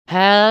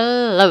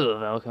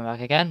Hello, welcome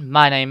back again.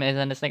 My name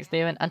is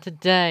Steven, and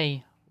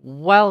today,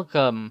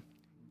 welcome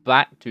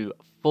back to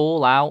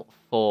Fallout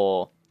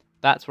 4.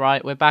 That's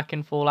right, we're back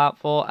in Fallout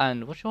 4,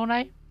 and what's your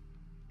name?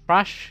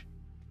 Trash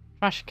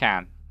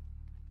Can.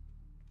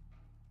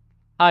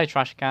 Hi,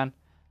 Trash Can.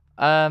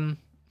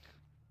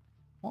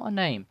 What a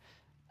name.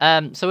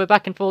 So we're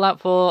back in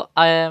Fallout 4.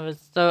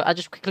 So I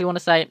just quickly want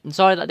to say, I'm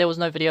sorry that there was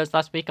no videos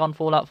last week on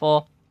Fallout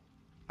 4.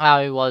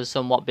 I was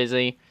somewhat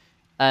busy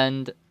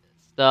and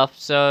stuff,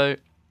 so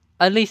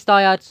at least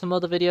I had some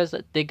other videos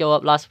that did go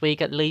up last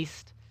week at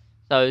least.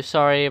 So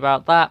sorry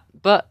about that,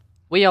 but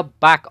we are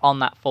back on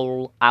that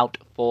Fallout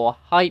 4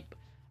 hype.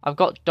 I've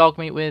got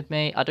Dogmeat with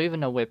me. I don't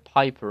even know where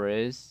Piper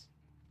is.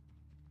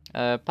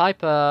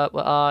 Piper,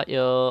 where are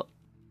you?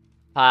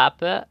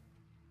 Piper?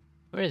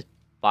 Where is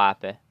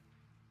Piper?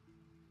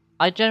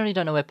 I generally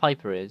don't know where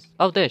Piper is.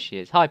 Oh, there she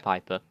is. Hi,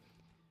 Piper.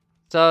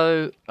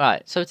 So,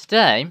 right. So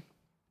today,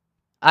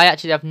 I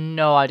actually have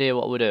no idea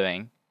what we're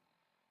doing.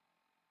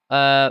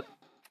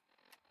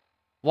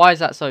 Why is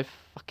that so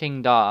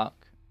fucking dark?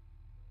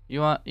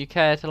 You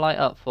care to light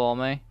up for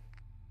me?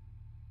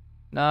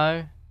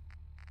 No?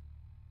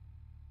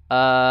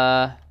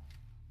 Okay,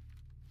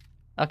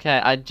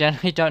 I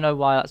generally don't know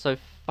why that's so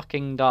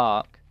fucking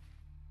dark.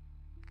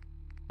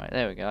 Right,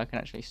 there we go. I can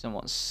actually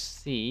somewhat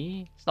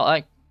see. It's not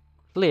like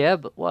clear,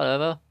 but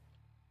whatever.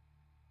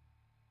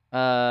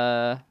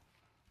 I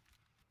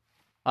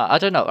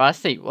don't know. Let's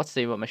see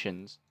what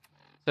missions.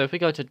 So if we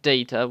go to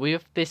data, we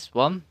have this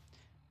one.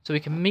 So we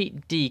can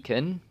meet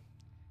Deacon.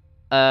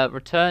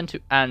 Return to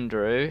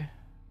Andrew.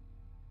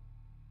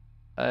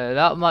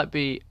 That might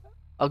be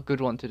a good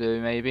one to do,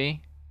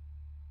 maybe.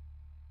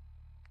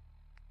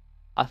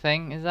 I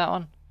think, is that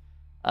one?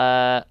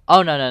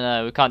 Oh,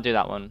 no, we can't do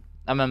that one.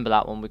 I remember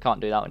that one, we can't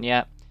do that one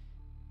yet.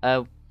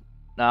 No,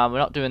 we're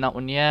not doing that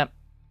one yet.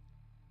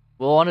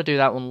 We'll want to do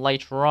that one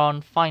later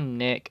on. Find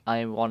Nick,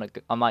 I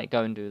might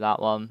go and do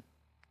that one.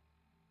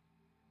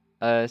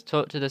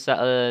 Talk to the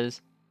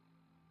settlers.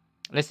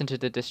 Listen to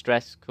the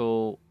distress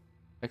call.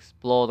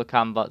 Explore the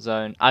combat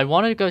zone. I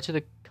want to go to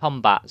the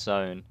combat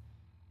zone.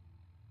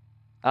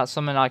 That's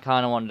something I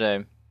kind of want to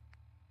do.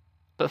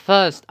 But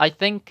first, I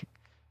think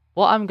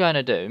what I'm going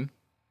to do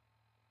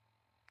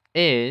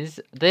is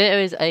there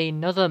is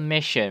another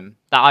mission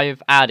that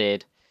I've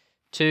added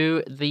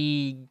to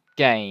the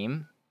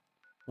game,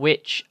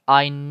 which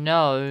I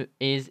know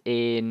is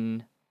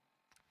in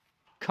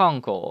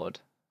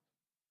Concord.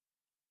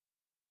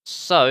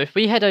 So if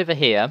we head over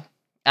here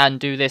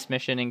and do this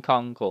mission in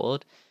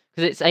Concord,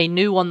 because it's a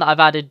new one that I've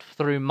added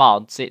through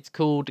mods. It's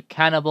called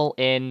Cannibal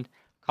in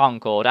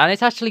Concord, and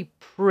it's actually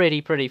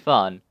pretty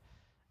fun.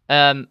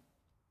 Hi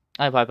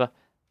Piper.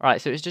 Right,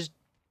 so it's just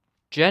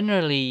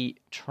generally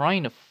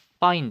trying to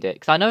find it,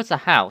 because I know it's a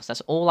house.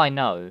 That's all I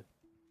know.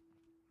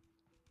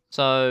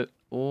 So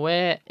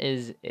where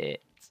is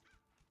it?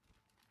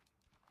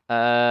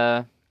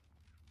 There's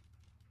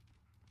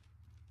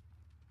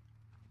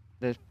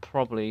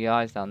probably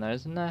guys down there,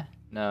 isn't there?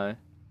 No.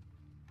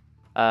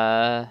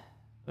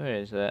 Where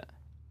is it?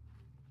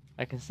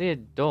 I can see a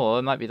door.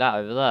 It might be that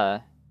over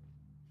there.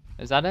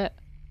 Is that it?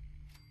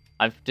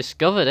 I've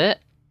discovered it.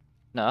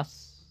 No,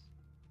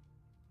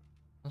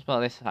 what's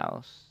about this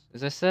house?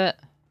 Is this it?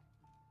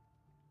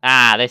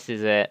 Ah, this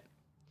is it.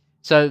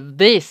 So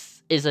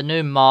this is a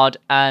new mod,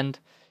 and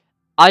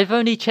I've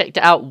only checked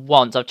it out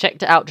once. I've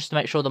checked it out just to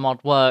make sure the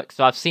mod works.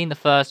 So I've seen the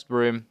first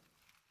room,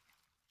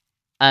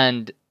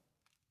 and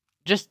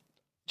just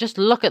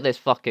look at this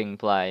fucking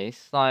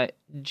place. Like,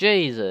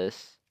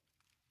 Jesus.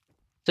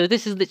 So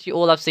this is literally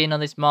all I've seen on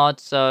this mod,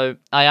 so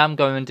I am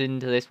going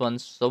into this one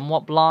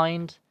somewhat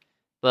blind.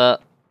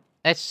 But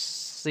let's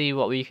see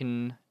what we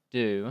can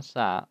do. What's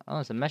that? Oh,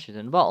 it's a message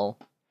in a bottle.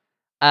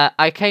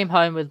 I came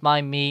home with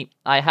my meat.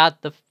 I had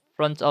the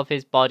front of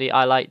his body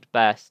I liked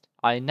best.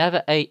 I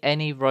never ate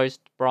any roast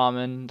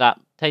Brahmin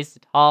that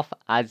tasted half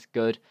as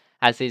good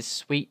as his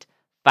sweet,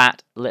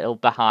 fat little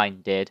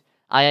behind did.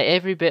 I ate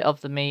every bit of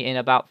the meat in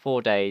about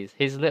 4 days.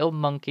 His little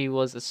monkey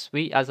was as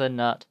sweet as a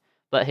nut,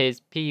 but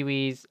his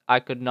peewees I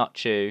could not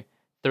chew.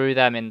 Threw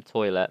them in the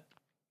toilet.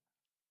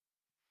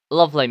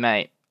 Lovely,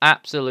 mate.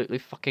 Absolutely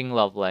fucking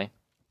lovely.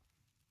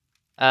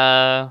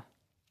 The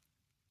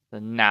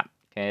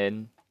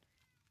napkin.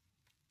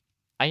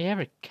 I hear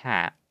a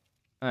cat.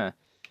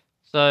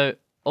 So,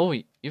 oh,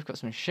 you've got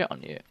some shit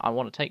on you. I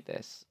want to take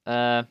this.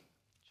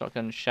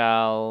 Shotgun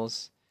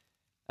shells.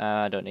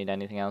 I don't need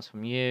anything else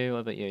from you. What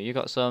about you? You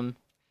got some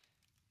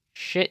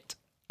shit.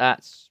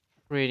 That's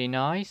pretty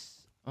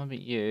nice. What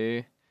about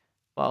you?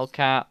 Bottle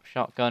cap,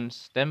 shotgun,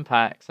 stim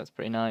packs. That's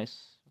pretty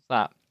nice. What's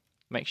that?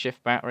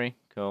 Makeshift battery.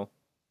 Cool.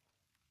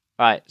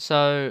 Right,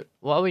 so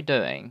what are we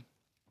doing?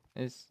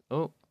 Hey,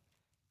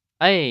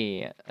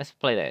 let's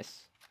play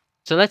this.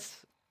 So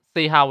let's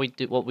see how we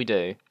do what we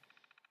do.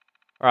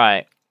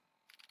 Right.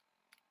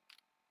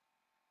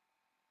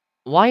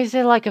 Why is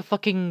there like a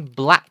fucking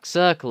black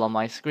circle on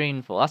my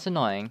screen for? That's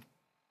annoying.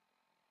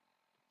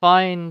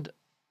 Find.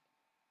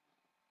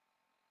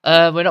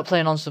 We're not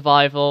playing on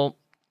survival.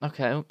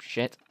 Okay, oh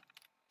shit.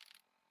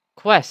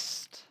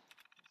 quest.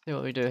 Let's see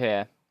what we do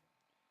here.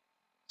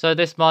 So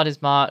this mod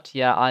is marked.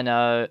 Yeah, I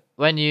know.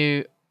 When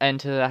you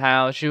enter the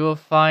house, you will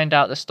find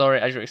out the story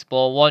as you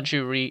explore. Once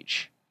you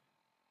reach...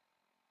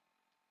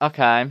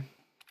 Okay.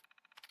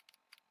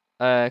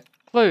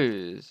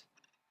 Clues.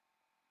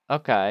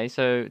 Okay,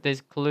 so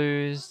there's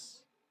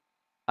clues.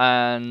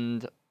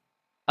 And...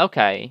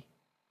 Okay.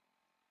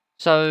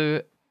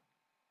 So...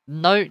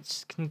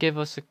 Notes can give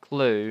us a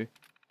clue.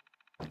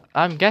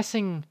 I'm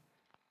guessing...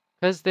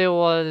 Because there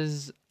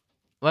was...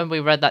 When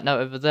we read that note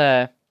over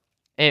there,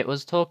 it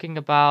was talking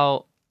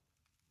about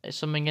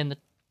something in the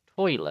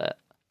toilet.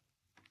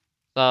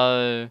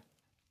 So...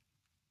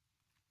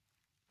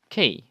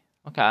 Key.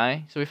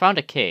 Okay, so we found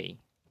a key.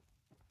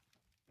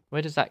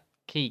 Where does that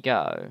key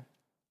go?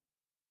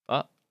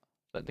 What?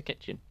 At the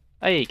kitchen.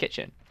 Hey,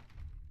 kitchen.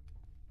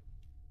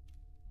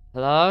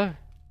 Hello?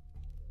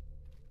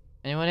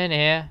 Anyone in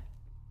here?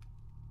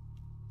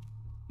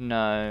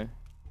 No.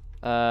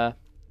 Oh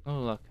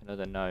look,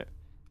 another note.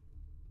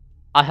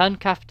 I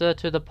handcuffed her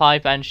to the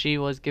pipe and she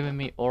was giving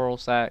me oral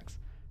sex.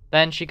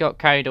 Then she got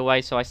carried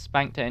away, so I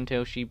spanked her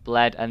until she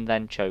bled and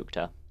then choked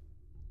her.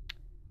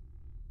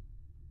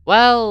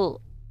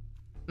 Well,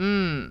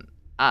 I'm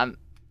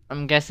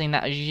guessing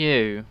that is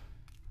you.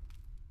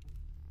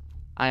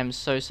 I am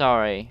so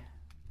sorry.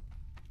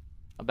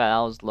 I bet that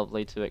was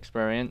lovely to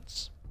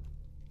experience.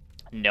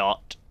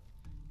 Not.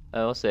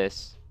 Oh, what's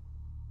this?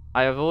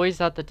 I have always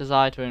had the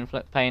desire to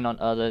inflict pain on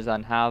others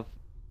and have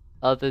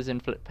others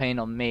inflict pain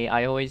on me.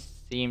 I always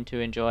seem to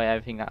enjoy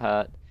everything that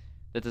hurt.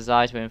 The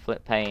desire to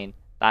inflict pain,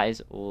 that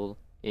is all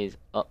is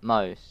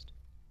uppermost.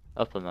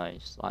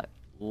 Like,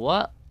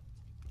 what?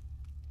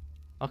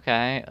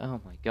 Okay,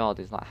 oh my god,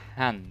 there's like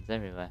hands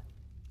everywhere.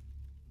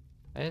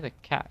 There's the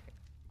cat.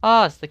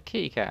 Oh, it's the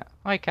kitty cat.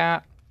 Hi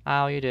cat,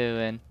 how you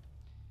doing?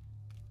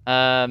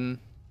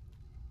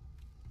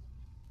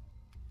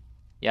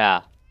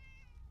 Yeah.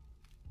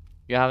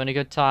 You having a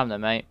good time then,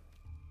 mate?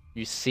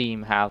 You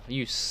seem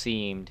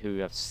to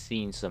have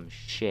seen some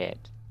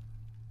shit.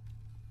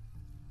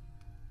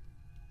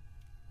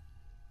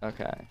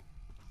 Okay.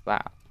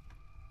 That.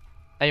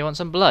 Hey, you want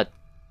some blood?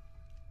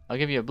 I'll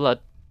give you a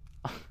blood.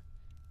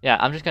 Yeah,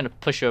 I'm just gonna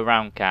push you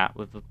around, cat,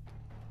 with the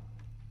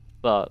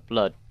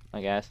blood,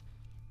 I guess.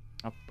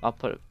 I'll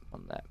put it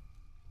on there.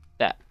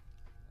 There.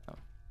 Oh.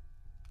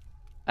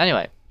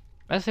 Anyway,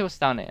 let's see what's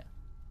down here.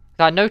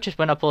 'Cause I noticed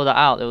when I pulled that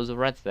out, there was a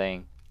red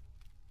thing.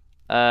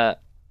 I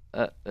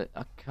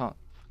can't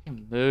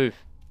fucking move.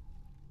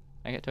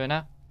 Can I get to it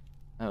now?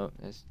 Oh,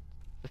 there's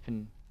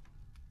flipping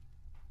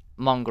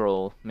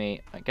mongrel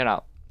meat. Right, get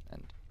out.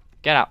 And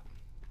get out.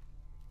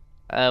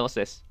 What's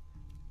this?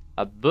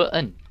 A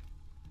button.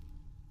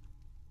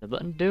 The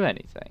button do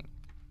anything?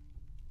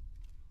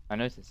 I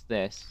noticed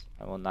this.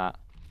 I want that.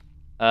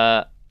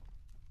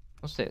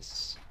 What's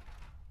this?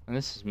 And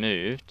this is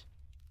moved.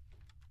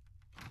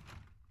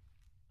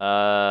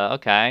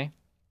 Okay.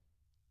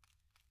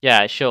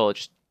 Yeah, sure,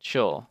 just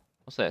sure.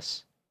 What's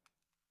this?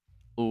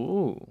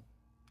 Ooh.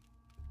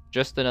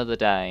 Just another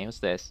day. What's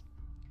this?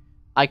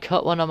 I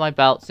cut one of my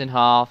belts in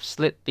half,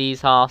 slit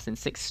these halves in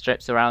 6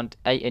 strips around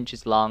 8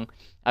 inches long.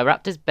 I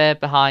wrapped his beard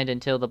behind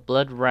until the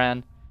blood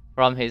ran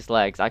from his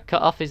legs. I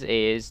cut off his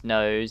ears,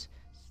 nose,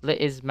 slit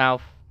his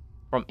mouth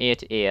from ear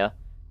to ear,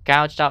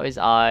 gouged out his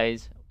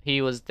eyes.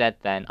 He was dead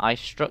then. I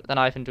struck the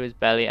knife into his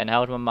belly and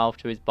held my mouth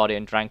to his body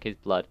and drank his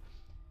blood.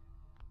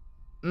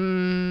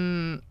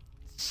 Some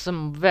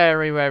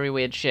very, very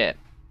weird shit.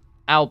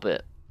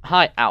 Albert.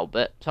 Hi,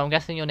 Albert. So I'm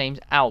guessing your name's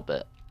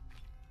Albert.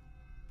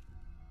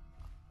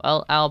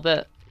 Well,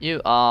 Albert,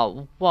 you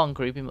are one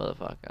creepy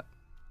motherfucker.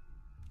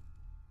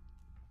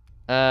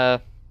 I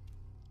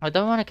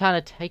don't want to kind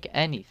of take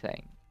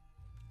anything.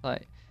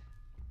 Like,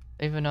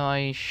 even though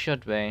I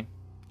should be.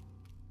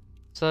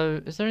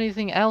 So, is there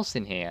anything else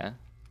in here?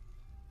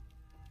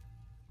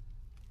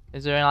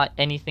 Is there, like,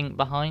 anything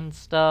behind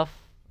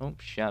stuff? Oh,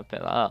 shit, I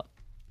picked that up.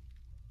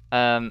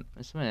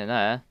 There's something in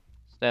there.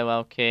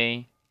 Stairwell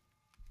key.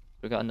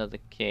 We got another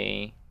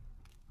key.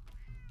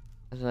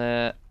 Is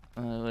there...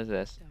 what is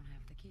this?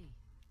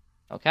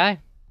 Okay.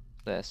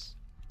 What's this?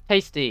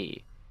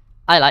 Tasty.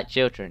 I like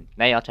children.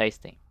 They are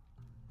tasty.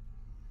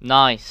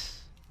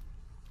 Nice.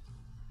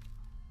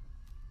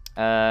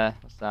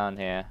 What's down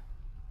here?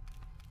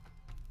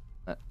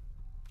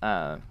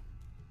 Oh.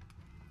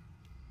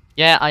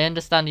 Yeah, I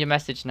understand your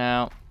message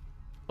now.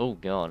 Oh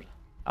god.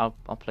 I'll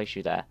place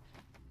you there.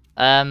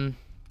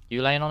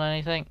 You laying on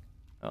anything?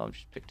 Oh, I've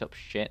just picked up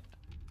shit.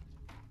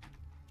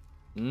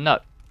 No.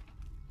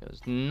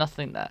 There's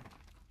nothing there.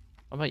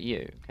 What about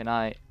you?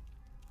 I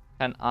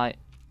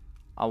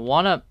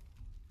wanna...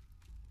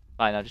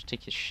 Fine, I'll just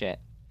take your shit.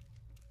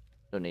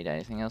 Don't need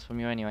anything else from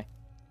you anyway.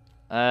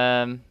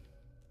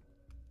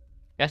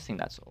 Guessing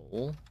that's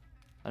all.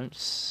 I don't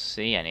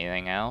see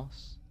anything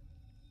else.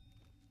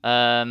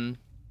 So...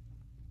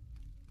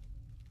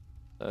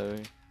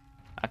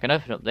 I can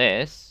open up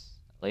this,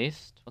 at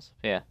least. What's up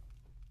here?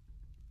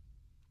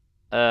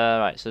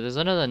 Right, so there's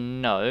another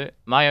note.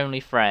 My only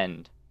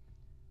friend.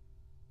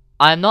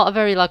 I am not a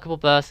very likable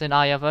person.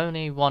 I have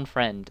only one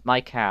friend,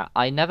 my cat.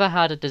 I never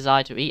had a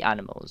desire to eat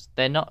animals.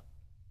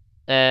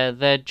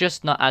 They're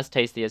just not as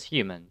tasty as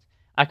humans.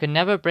 I could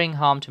never bring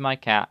harm to my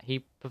cat.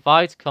 He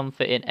provides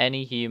comfort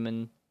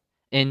in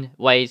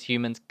ways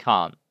humans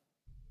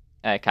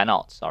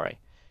cannot, sorry.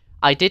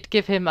 I did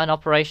give him an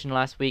operation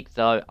last week,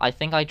 though. I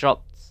think I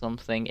dropped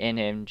something in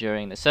him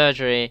during the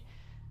surgery.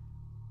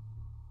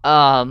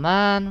 Oh,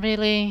 man,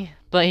 really?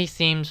 But he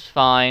seems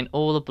fine.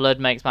 All the blood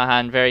makes my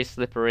hand very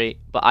slippery,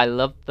 but I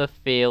love the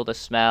feel, the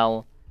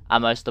smell,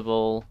 and most of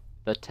all,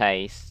 the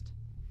taste.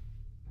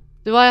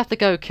 Do I have to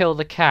go kill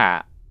the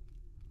cat?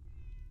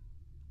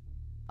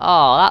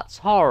 Oh, that's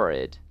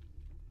horrid.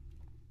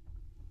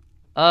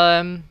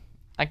 I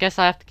guess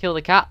I have to kill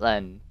the cat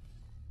then.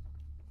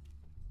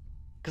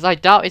 Because I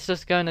doubt it's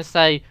just going to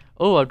say,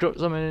 oh, I dropped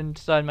something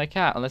inside my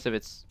cat. Unless if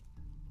it's,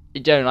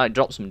 you don't like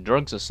drop some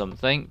drugs or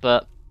something.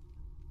 But,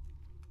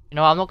 you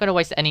know, I'm not going to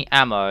waste any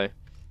ammo.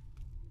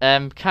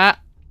 Cat,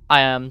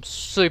 I am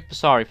super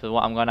sorry for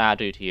what I'm going to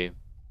do to you.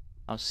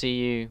 I'll see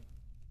you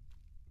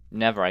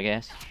never, I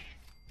guess.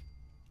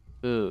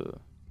 Ooh.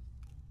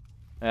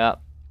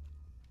 Yep.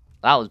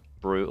 That was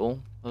brutal.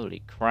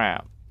 Holy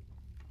crap.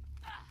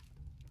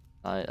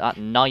 That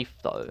knife,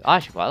 though. I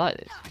actually quite like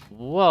this.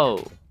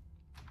 Whoa.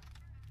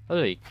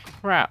 Holy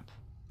crap.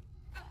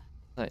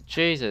 Like,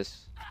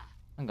 Jesus.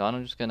 Hang on,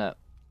 I'm just gonna...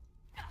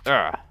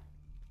 Ugh.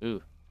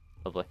 Ooh.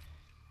 Lovely.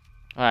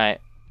 Alright.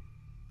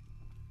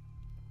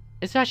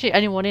 Is there actually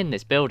anyone in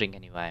this building,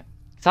 anyway?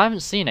 Because I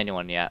haven't seen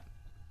anyone yet.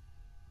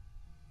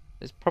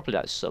 There's probably,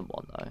 like,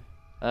 someone,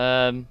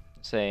 though.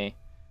 Let's see.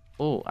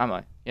 Oh,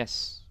 ammo.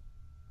 Yes.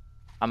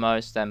 Ammo,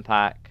 stem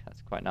pack.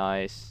 That's quite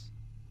nice.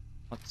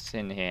 What's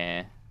in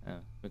here? Oh,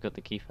 we've got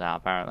the key for that,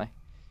 apparently.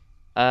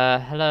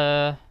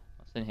 Hello.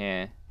 What's in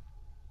here?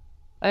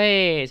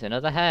 Hey, it's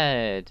another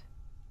head.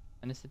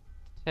 And it's a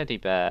teddy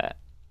bear.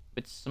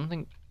 With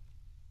something...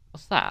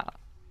 What's that?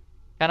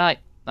 Can I...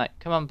 Like,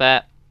 come on,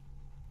 bear.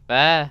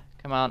 Bear,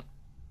 come on.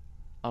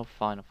 Oh,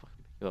 fine, I'll fucking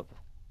pick you up.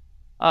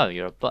 Oh,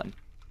 you're a button.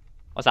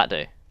 What's that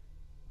do?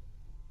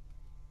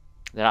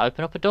 Did I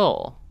open up a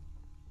door?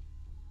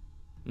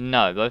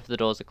 No, both of the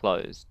doors are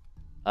closed.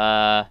 Do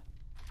I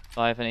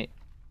have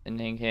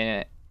anything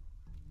here?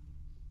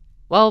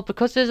 Well,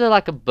 because there's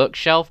like a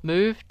bookshelf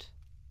moved.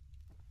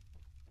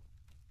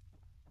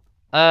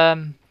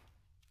 Yeah,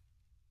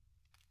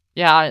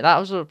 that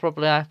was what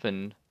probably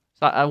happened.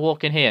 So I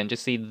walk in here and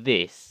just see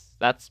this.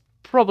 That's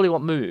probably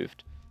what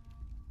moved.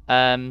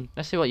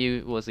 Let's see what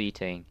you was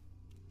eating.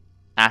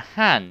 A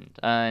hand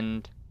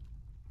and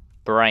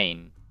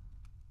brain.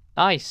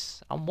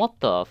 Nice. And what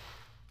the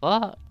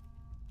fuck?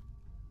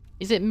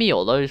 Is it me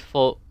or those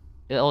fork?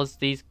 It was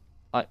these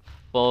like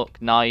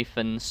fork, knife,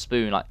 and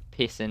spoon like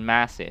pissing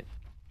massive.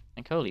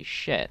 Like holy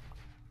shit.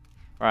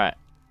 Right.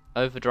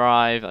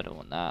 Overdrive. I don't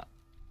want that.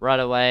 Right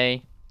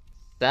away.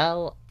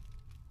 Cell.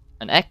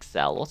 An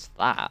XL? What's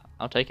that?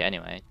 I'll take it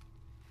anyway.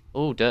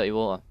 Oh, dirty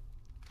water.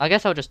 I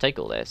guess I'll just take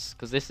all this,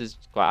 because this is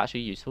quite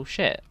actually useful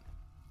shit.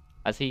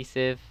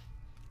 Adhesive.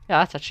 Yeah,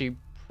 that's actually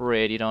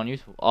pretty darn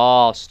useful.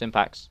 Oh, stim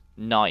packs.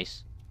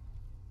 Nice.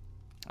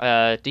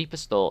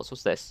 Deepest thoughts.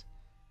 What's this?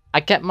 I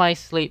kept my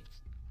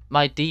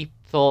deep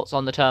thoughts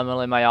on the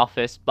terminal in my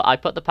office, but I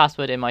put the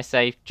password in my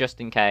safe just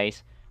in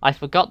case. I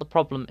forgot.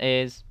 Problem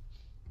is,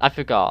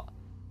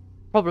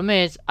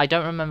 I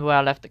don't remember where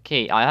I left the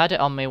key. I had it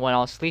on me when I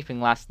was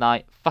sleeping last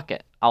night. Fuck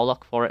it. I'll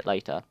look for it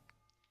later.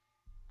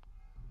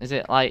 Is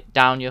it, like,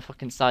 down your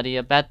fucking side of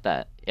your bed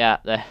there? Yeah,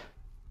 there.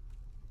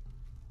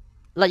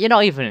 Like, you're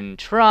not even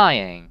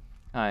trying.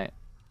 Alright.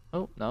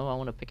 Oh, no, I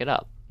want to pick it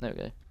up. There we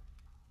go.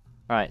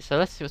 Alright, so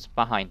let's see what's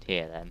behind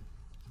here, then.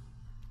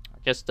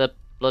 Just a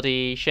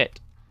bloody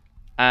shit.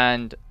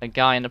 And a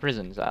guy in a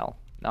prison cell.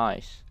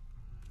 Nice.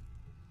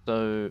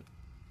 So...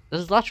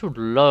 There's actual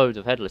loads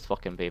of headless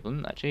fucking people,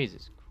 isn't there?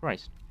 Jesus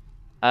Christ.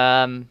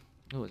 Oh,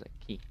 is a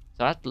key.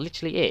 So that's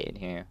literally it in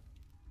here.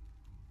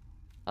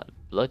 Like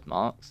blood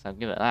marks, I'll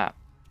give it that.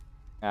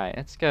 Alright,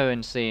 let's go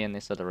and see in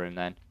this other room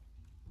then.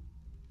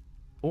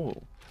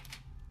 Ooh.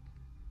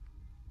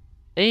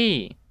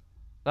 Hey!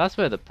 That's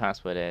where the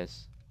password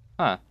is.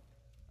 Huh.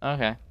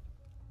 Okay.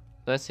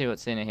 Let's see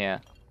what's in here.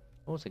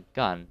 Oh, it's a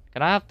gun.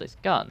 Can I have this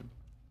gun?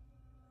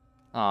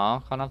 Aw,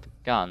 can't have the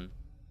gun.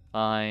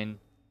 Fine.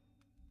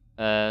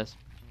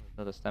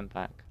 Another stem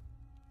pack.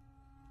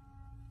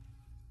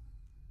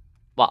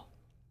 What?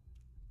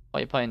 What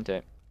are you pointing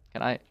to?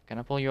 Can I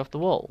pull you off the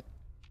wall?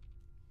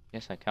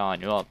 Yes, I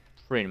can. You are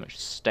pretty much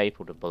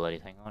stapled to bloody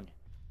thing, aren't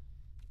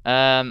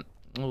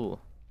you? Ooh.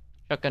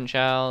 Shotgun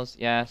shells,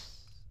 yes.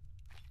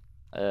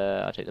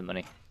 I'll take the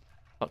money.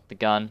 Fuck the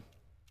gun.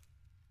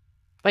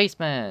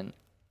 Basement!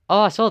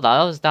 Oh, I saw that.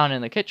 That was down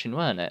in the kitchen,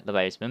 weren't it? The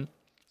basement.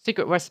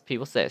 Secret recipe,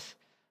 what's this?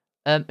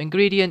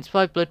 Ingredients,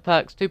 5 blood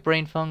packs, 2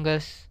 brain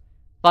fungus,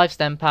 5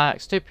 stem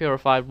packs, 2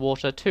 purified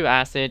water, 2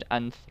 acid,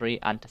 and 3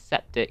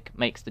 antiseptic.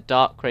 Makes the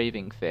dark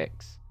craving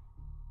fix.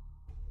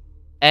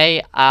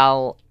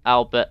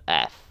 Albert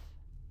F.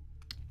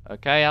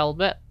 Okay,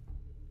 Albert.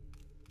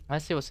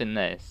 Let's see what's in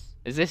this.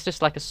 Is this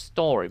just like a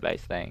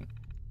story-based thing?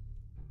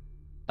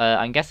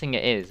 I'm guessing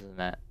it is, isn't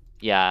it?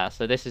 Yeah,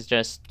 so this is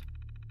just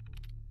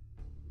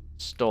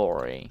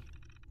story.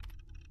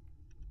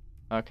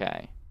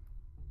 Okay.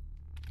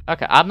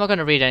 Okay, I'm not going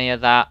to read any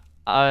of that.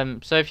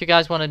 So if you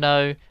guys want to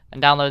know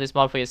and download this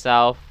mod for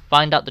yourself,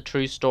 find out the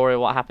true story of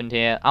what happened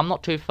here. I'm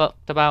not too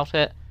fucked about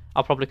it.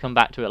 I'll probably come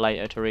back to it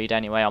later to read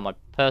anyway on my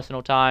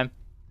personal time,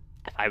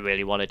 if I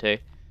really wanted to.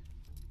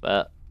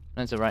 But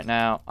as of right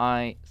now,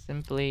 I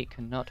simply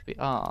cannot be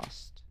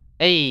asked.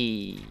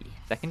 Hey,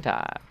 second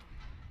time.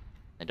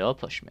 The door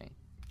pushed me.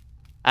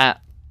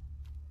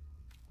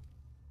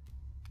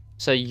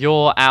 So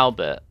you're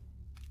Albert.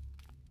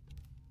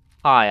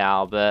 Hi,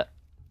 Albert.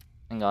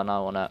 Hang on, I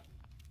wanna...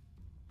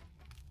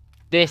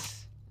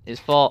 This is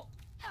for...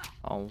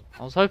 Oh,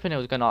 I was hoping it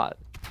was gonna